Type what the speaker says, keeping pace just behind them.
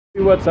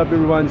Hey, what's up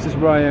everyone, this is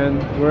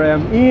Brian, where I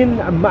am in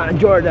Amman,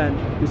 Jordan.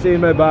 You see in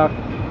my back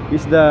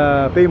is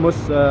the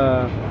famous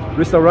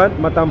restaurant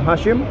Matam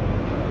Hashim.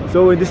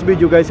 So in this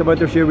video guys, I want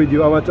to share with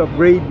you, I want to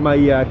upgrade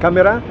my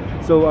camera.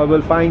 So I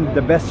will find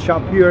the best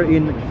shop here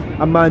in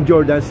Amman,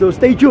 Jordan. So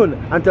stay tuned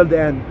until the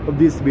end of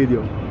this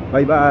video.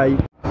 Bye bye.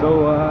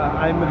 So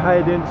I'm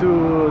heading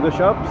to the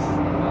shops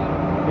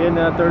in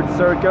third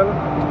circle.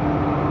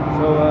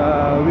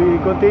 So we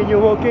continue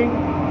walking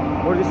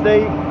for this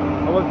day.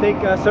 I will take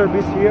a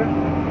service here,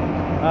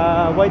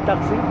 white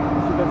taxi,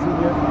 as you can see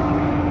here.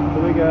 So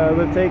we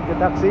will take a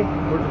taxi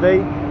for today.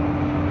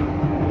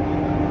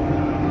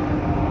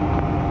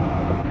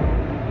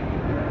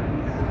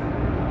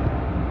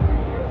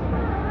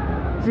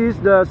 This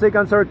is the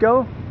second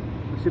circle.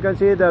 As you can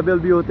see, the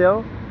Bellevue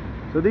Hotel.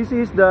 So this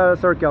is the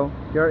circle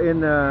here in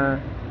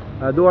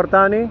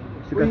Duartani.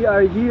 We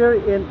are here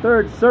in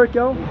third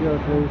circle.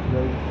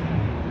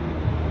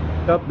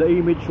 Up the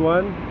image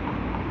one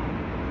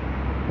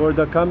for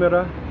the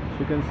camera. As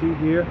you can see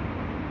here,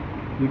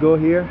 we go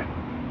here.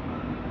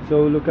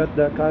 So look at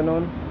the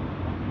Canon.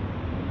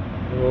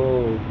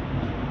 Oh,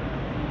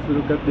 so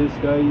look at this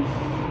guys.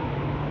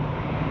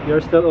 They are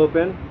still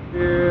open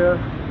here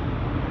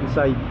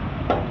inside.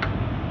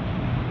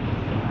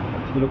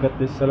 So look at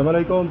this.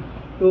 Assalamualaikum.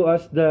 To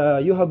us,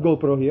 you have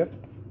GoPro here.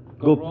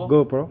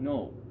 GoPro?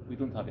 No, we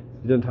don't have it.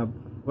 You don't have.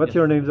 What's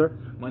your name, sir?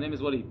 My name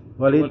is Walid.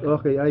 Walid.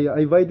 Okay,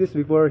 I buy this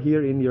before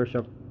here in your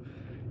shop.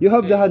 You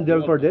have the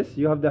handle for this?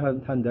 You have the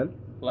handle?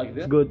 Like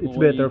this? It's good. It's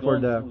better for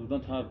the...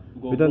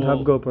 We don't have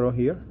GoPro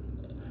here.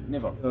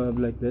 Never.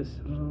 Like this.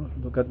 Oh,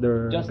 look at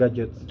their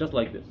gadgets. Just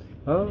like this.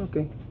 Oh,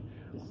 okay.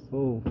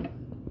 Oh.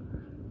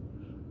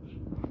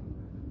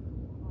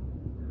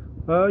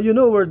 You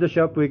know where the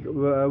shop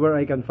where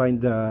I can find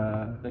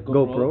the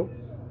GoPro?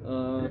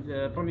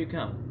 From you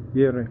can.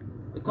 Here.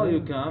 Call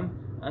you can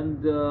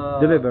and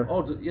deliver.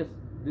 Order, yes,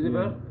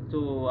 deliver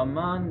to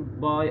Amman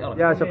by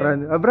Yeah,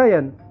 Shukran.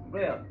 Brian.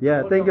 Brian.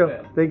 Yeah, thank you.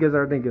 Thank you,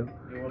 sir. Thank you.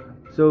 You're welcome.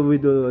 So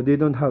they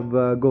don't have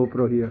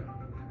GoPro here.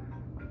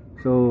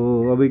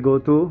 So we go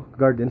to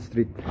Garden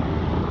Street.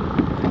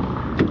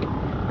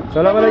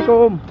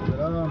 Assalamualaikum.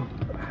 Salam.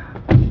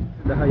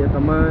 The Hayat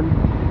Amman.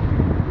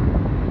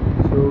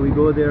 So we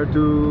go there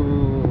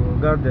to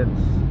Gardens.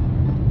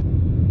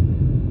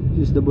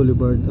 This is the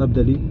Boulevard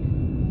Abdali.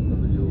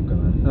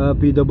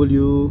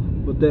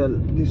 PW Hotel.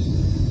 This.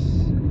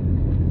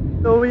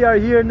 So we are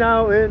here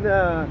now in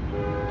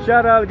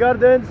Sharal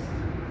Gardens.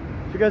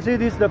 You can see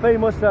this, the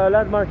famous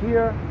landmark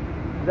here,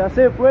 the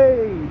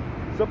Safeway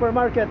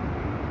supermarket.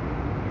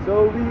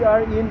 So we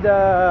are in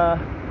the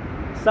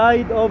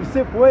side of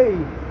Safeway.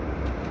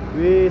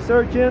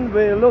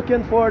 We're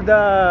looking for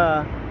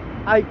the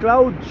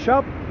iCloud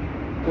shop.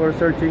 We're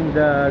searching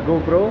the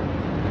GoPro.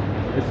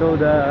 I saw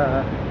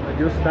the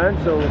juice stand,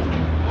 so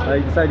I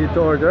decided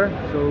to order.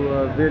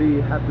 So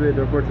very happy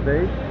weather for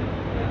today.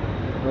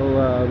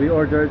 So we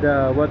ordered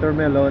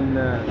watermelon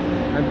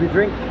and we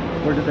drink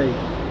for today.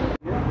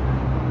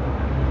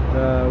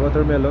 The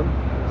watermelon,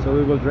 so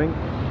we will drink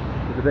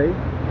today.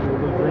 We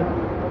will drink.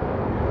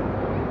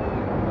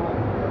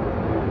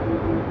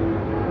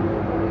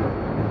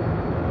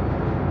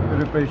 Very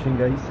refreshing,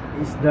 guys.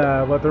 It's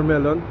the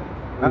watermelon.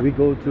 We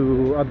go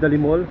to Abdali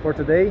Mall for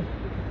today.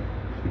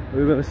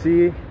 We will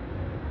see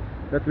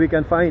that we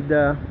can find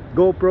the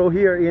GoPro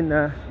here in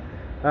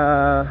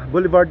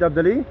Boulevard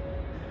Abdali.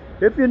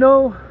 If you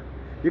know,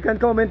 you can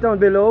comment down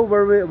below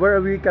where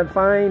we can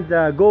find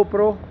the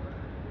GoPro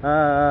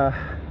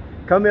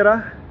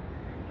camera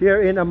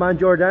here in Amman,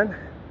 Jordan.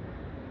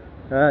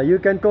 You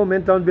can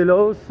comment down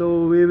below,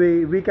 so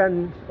we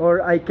can,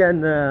 or I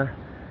can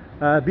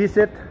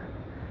visit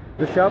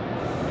the shop.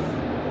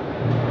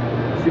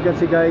 As you can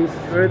see, guys,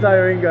 we're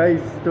tiring,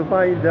 guys, to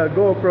find the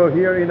GoPro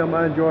here in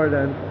Amman,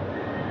 Jordan.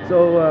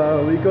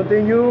 So we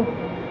continue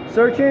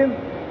searching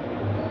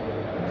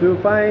to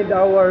find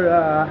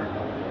our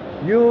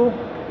new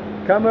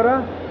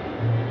camera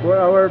for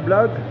our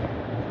vlog.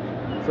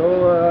 So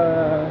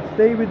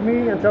stay with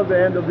me until the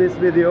end of this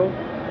video.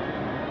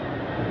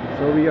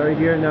 So we are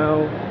here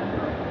now,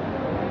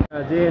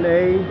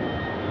 DNA.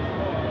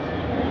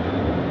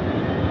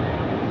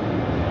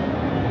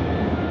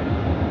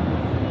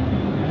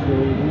 So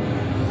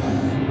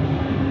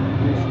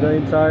this is the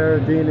entire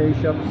DNA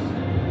shops.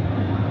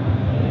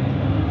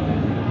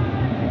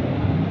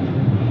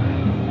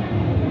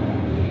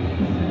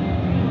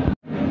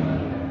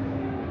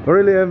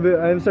 Really,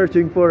 I'm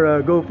searching for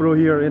a GoPro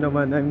here in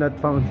Amman. I'm not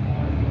found.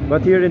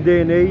 But here in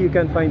DNA, you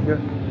can find here.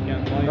 You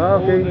can find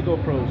okay. all the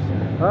GoPros.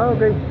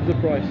 Okay. The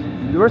price.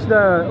 Where's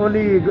the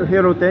only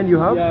Hero 10 you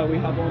have? Yeah, we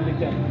have only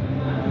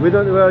 10. We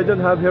don't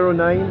have Hero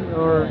 9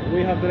 or.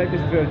 We have the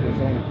latest versions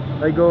only.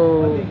 I think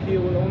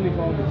you will only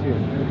find it here.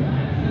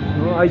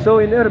 Oh, I saw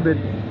in Erbit.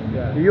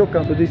 Yeah. You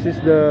come. So this is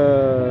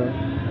the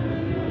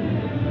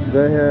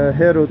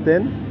Hero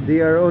 10. They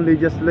are only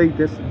just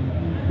latest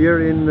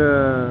here in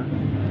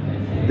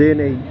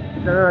DNA.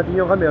 Kita na natin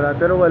yung camera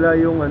pero wala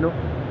yung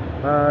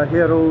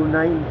Hero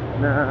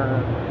 9 na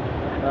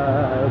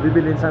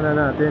bibilin sana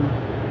natin.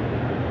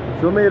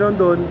 So mayroon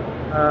doon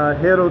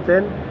Hero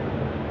 10.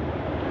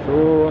 So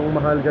ang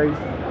mahal guys.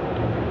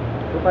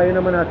 So kaya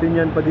naman natin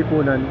yan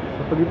pag-ipunan.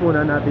 So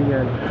pag-ipunan natin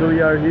yan. So we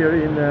are here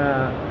in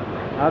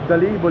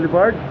Abdali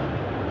Boulevard.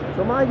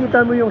 So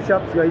makikita mo yung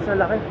shops guys.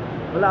 Ang laki.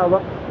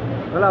 Malawak.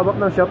 Malawak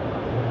ng shop.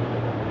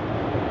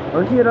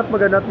 Ang hirap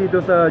maghanap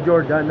dito sa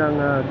Jordan ng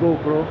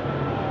GoPro.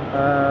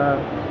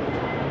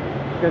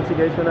 You can see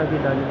guys kung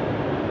nakikita nyo.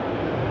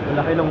 Ang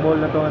laki ng mall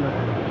na to, ano.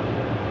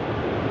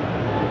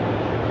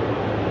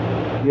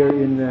 Here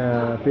in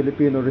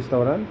Filipino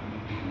restaurant.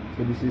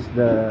 So this is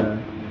the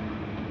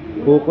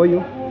Pokoy.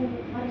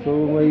 So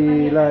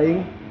may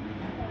laing.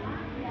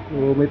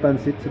 So may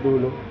pansit sa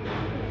dulo.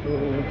 So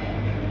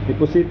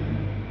deposit.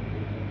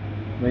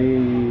 May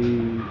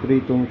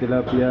pritong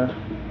tilapia,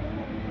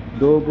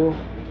 dobo,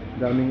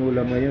 daming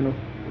ulam ngayon, no?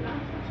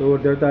 So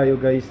order tayo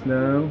guys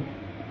ng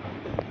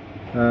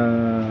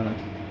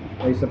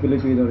ay sa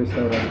Filipino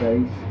restaurant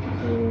guys.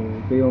 So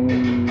ito yung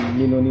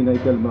menu ni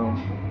Michael Mang.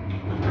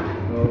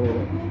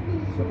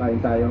 So kain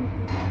tayo.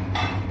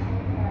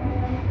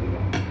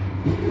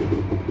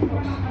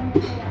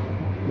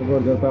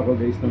 Mag-order pa ako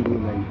guys ng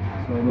gulay.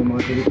 So may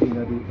mga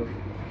Pilipina dito.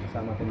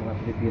 Kasama ko mga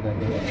Pilipina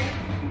guys.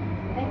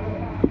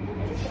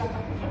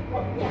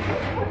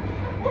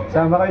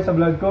 Sama kayo sa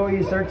vlog ko,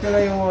 i-search nyo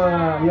lang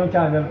yung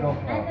channel ko.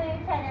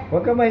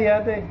 Huwag ka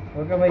mahiya, ate.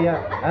 Huwag ka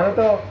mahiya. Ano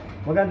to?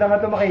 Maganda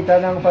nga to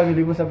makita ng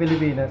family mo sa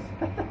Pilipinas.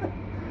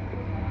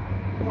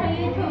 Sa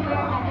YouTube.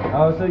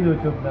 Sa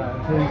YouTube na.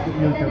 Sa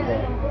YouTube ko.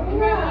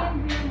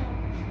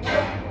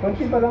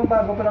 Kunti pa lang,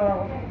 bago pa lang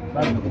ako.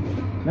 Bago.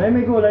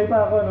 May gulay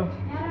pa ako, no?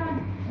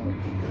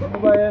 Ano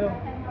ba yan, no?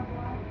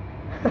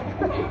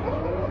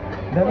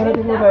 Dami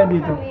natin mo ba yan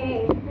dito?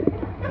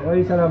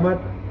 Okay, salamat.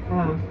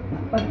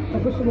 Pag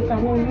gusto mo ka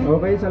mo.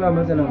 Okay,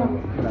 salamat. Salamat.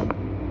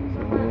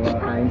 So,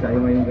 kain tayo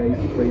ngayon guys.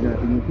 Try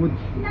natin yung food.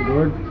 To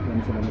Lord.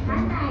 Maraming salamat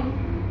naman.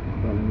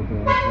 Maraming ito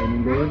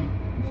kainin Lord.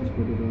 This is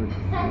for the Lord.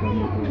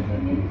 Maraming ito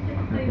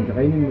natin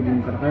kakainin.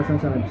 Maging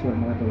karakasan sa kabiswa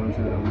mga tawang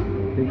sa araw.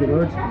 Thank you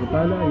Lord. Sa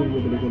pagpala. Yung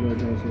bubalik ko Lord.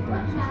 Sa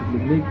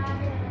pagsiglig.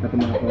 At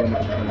mga kawan na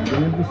kapagalan.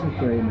 Ganyan business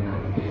try na yan.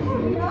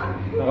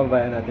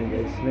 Nakabayan natin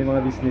guys. May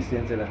mga business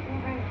yan sila.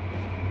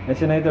 Ay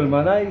si Naidol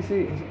man. Ay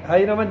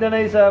naman din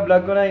ay sa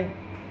vlog ko na.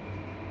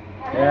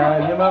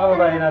 Ayan, yung mga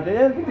kababayan natin.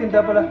 Ayan,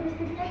 tinda pala.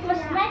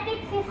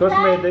 Cosmetics is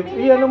Cosmetics.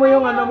 Ano mo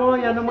yung sa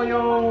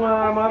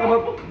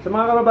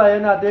mga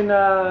kababayan natin na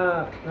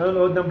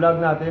nanonood ng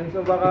vlog natin.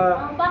 So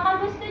baka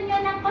gusto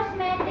nyo ng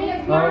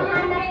cosmetics na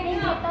hanap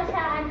din dito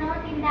sa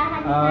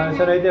tindahan.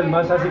 sa Naidel,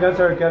 sa Sigan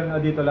Circle,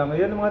 dito lang.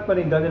 Ayan ang mga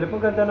paninda nila.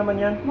 Pag ganda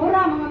naman yan.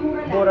 Mura, mga mura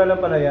lang. Mura lang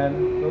pala yan.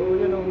 So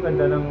yun ang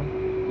ganda ng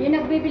Yung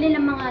nagbibili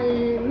ng mga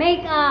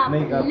makeup,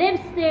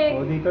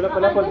 lipstick. Dito lang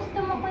pala. Gusto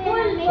mo ko yan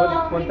ng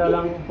makeup. Punta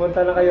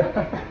lang kayo.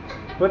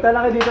 Punta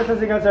lang kayo dito sa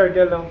Sigan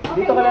Circle, no?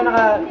 Dito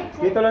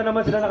lang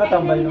naman sila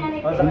nakatambay, no?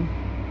 So,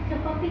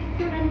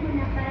 papicturean ko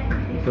na para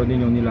dito. Ito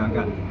din yung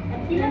nilaga. At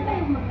sila pa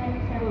yung magano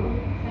sa...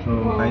 So,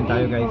 kain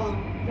tayo, guys.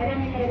 Pero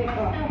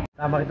nilirito.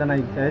 Tama kita na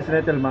yun. Yes,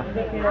 Retelma.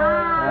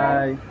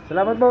 Hi.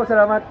 Salamat po,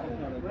 salamat.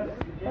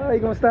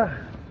 Hi, kumusta?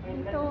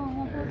 Ito,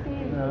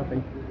 mabuti. Okay.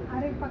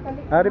 Ari pa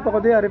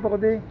kali. Ari pa ko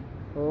di.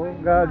 Oh,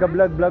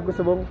 vlog ko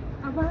subong.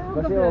 Aba,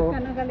 Kasi, ka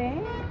na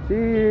galing? Si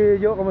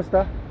Jo,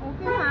 kumusta?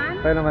 Okay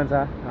man. Kaya naman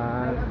sa?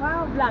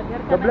 Wow,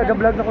 vlogger ka na.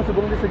 Vlog na ko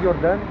subong din sa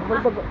Jordan.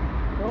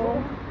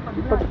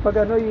 Pag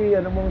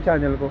ano mong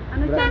channel ko.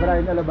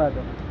 Brian Alabado.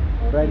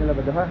 Brian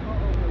Alabado, ha?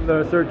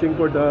 They're searching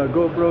for the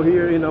GoPro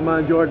here in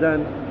Amman,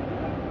 Jordan.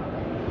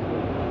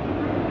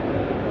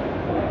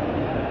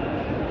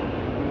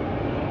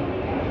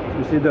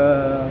 You see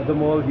the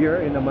mall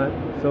here in Amman.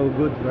 So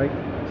good, right?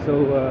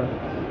 So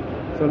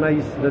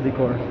nice, the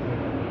decor.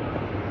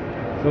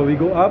 So we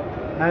go up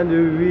and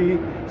we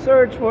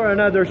search for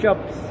another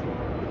shops.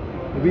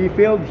 We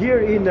failed here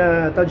in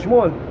Taj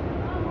Mall.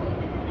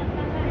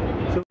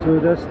 So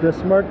that's the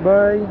Smart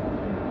Buy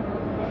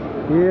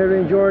here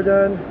in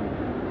Jordan,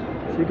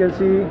 as you can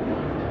see.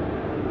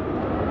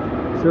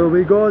 So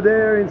we go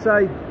there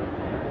inside,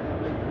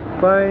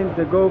 find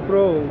the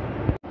GoPro.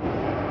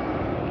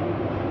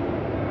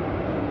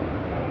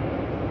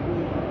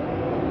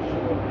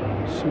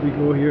 So we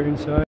go here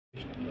inside.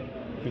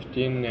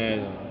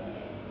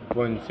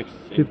 15.6.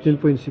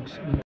 15.6.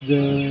 The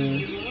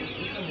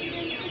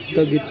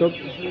Tagitop.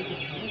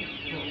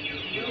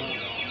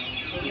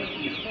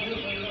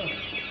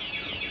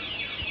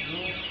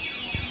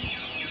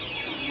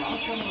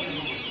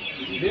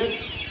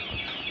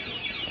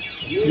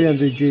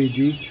 $300 JD.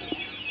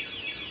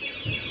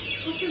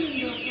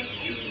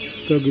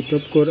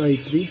 Tagitop Core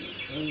i3.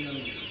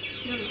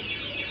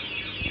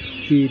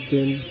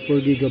 G10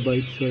 4GB,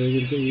 so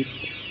yun ka 8.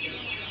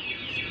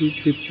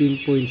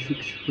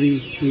 15.6 free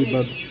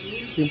e-bag.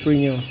 Yung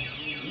free nyo.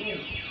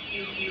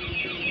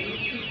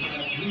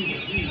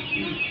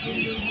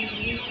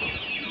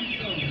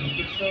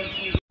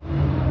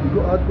 We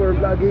go out for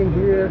vlogging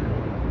here.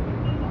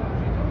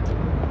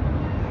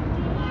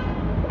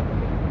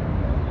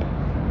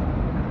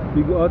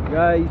 We go out,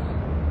 guys.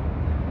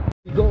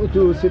 We go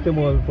to City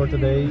Mall for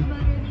today.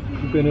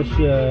 We finished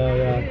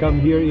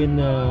come here in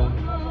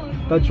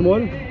Taj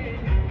Mall.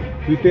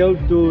 We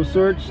failed to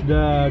search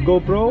the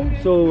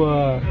GoPro,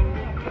 so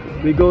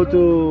we go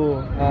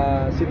to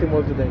City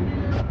Mall today.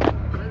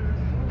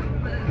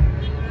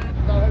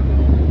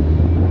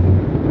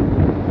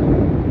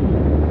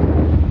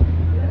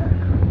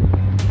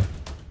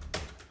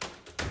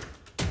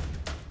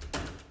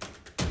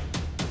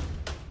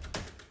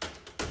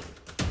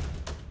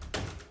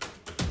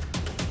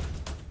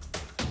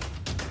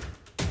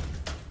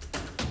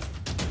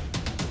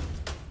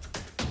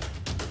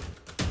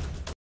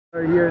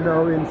 We are here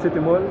now in City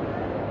Mall,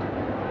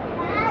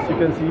 as you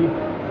can see.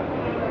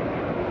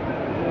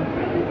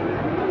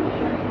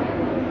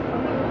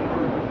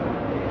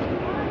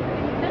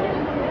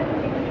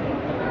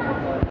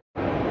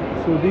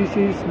 So this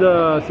is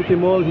the City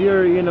Mall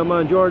here in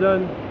Amman,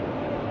 Jordan.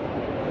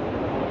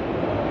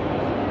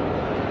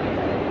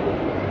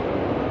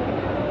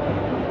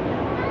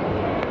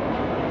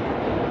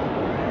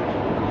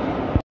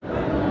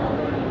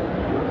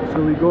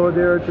 So we go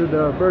there to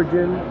the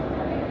Virgin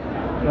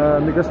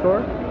Mega Store,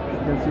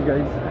 as you can see,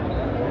 guys.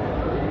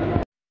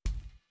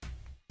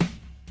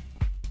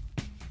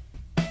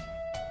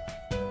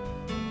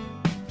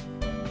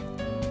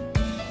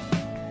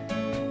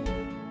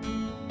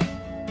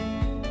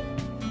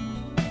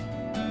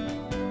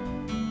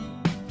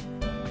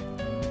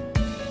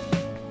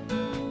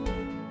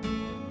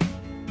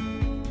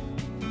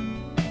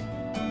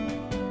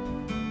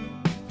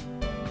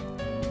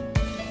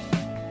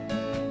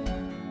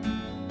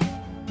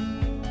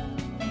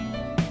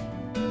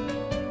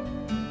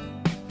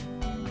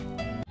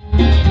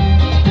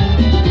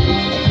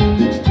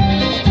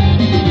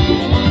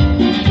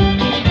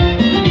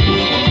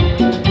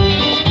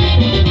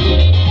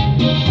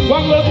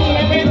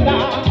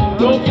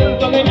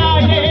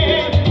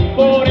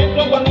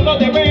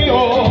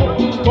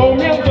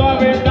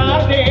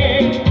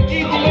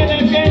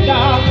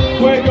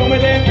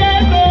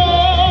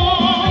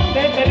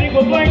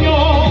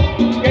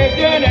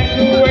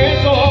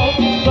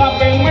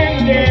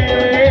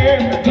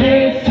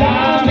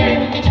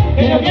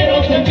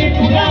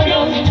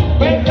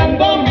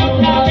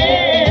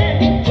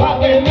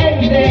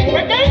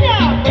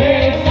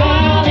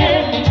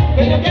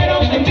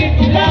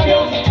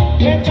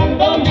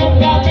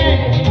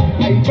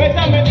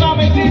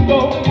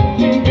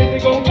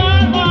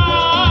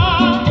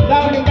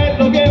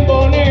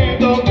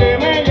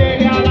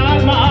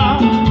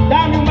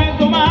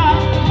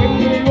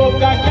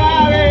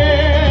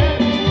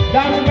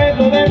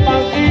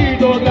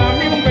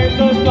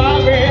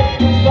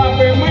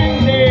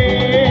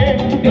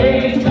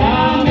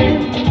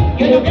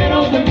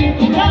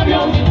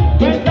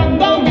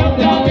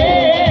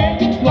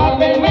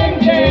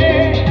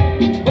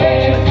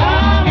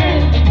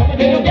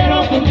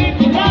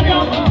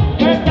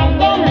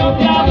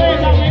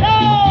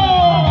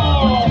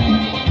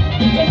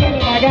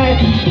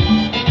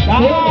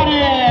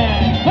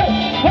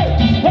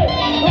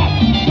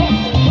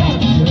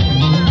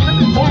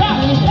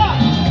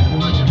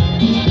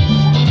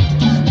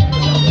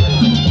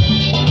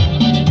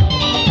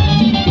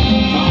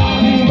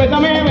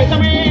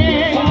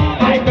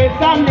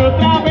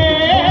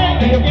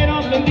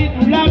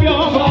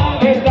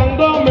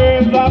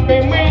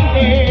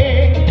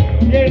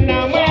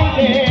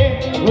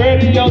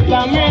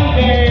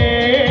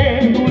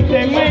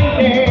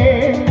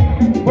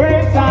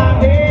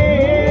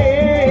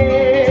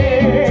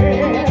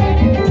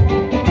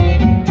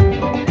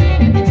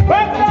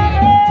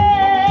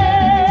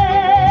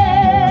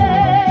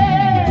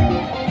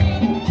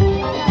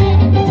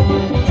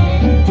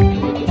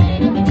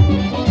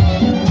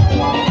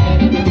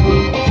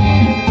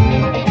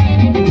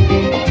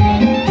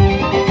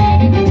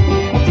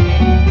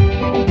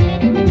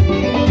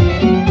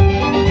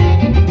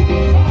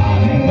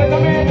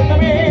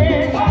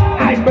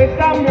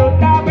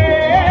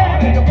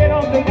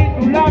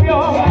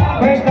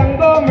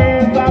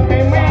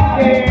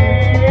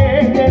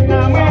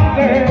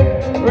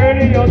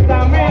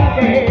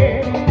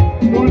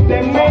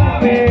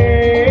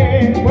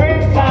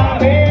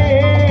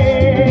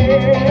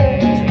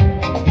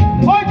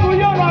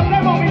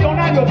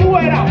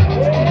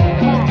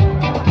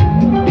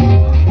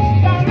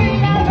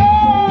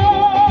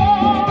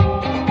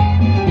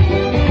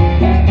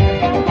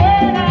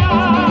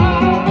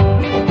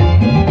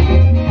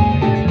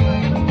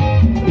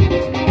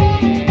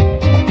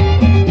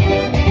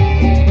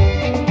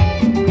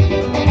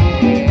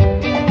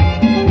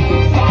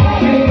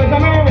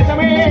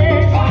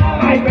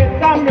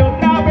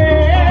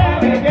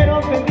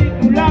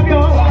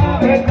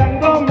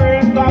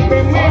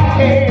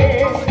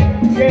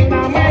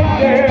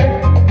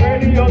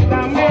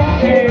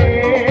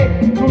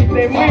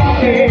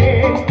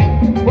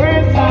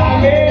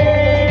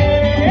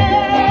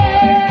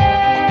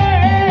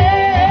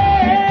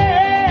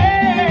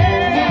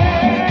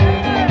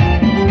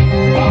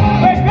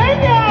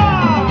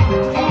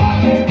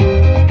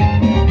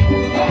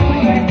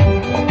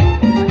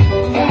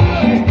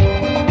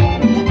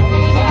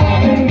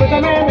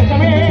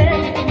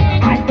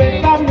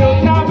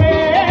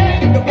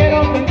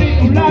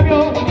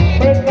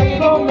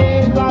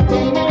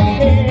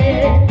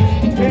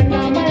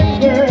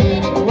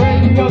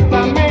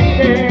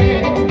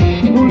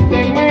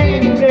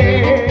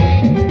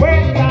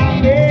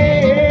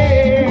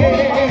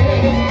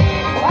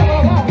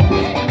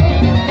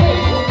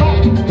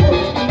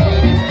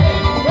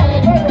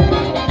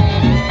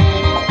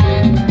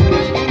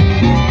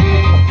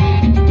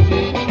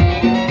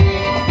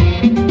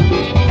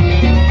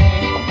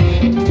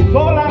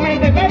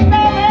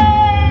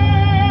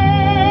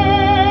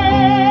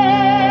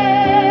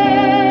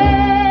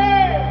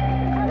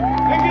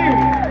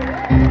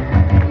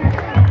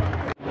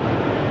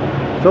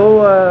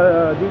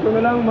 dito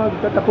na lang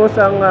magtatapos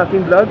ang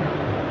aking vlog.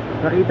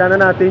 Nakita na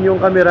natin yung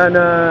camera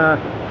na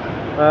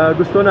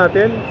gusto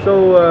natin.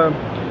 So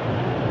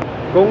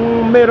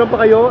kung meron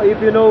pa kayo, if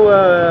you know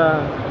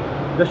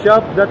the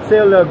shop that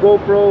sell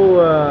GoPro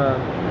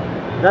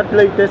that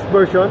latest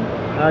version,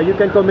 you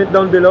can comment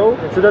down below,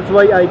 so that's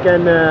why I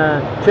can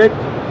check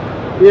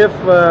if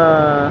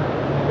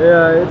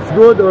it's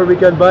good or we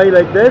can buy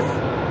like this.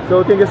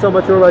 So thank you so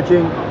much for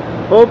watching.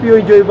 Hope you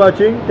enjoy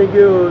watching. Thank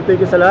you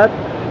sa lahat.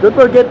 Don't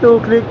forget to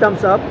click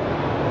thumbs up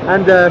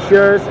and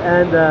shares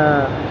and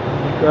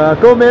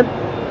comment.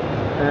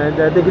 And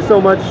thank you so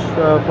much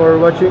for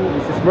watching.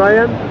 This is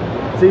Brian.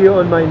 See you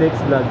on my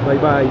next vlog. Bye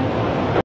bye.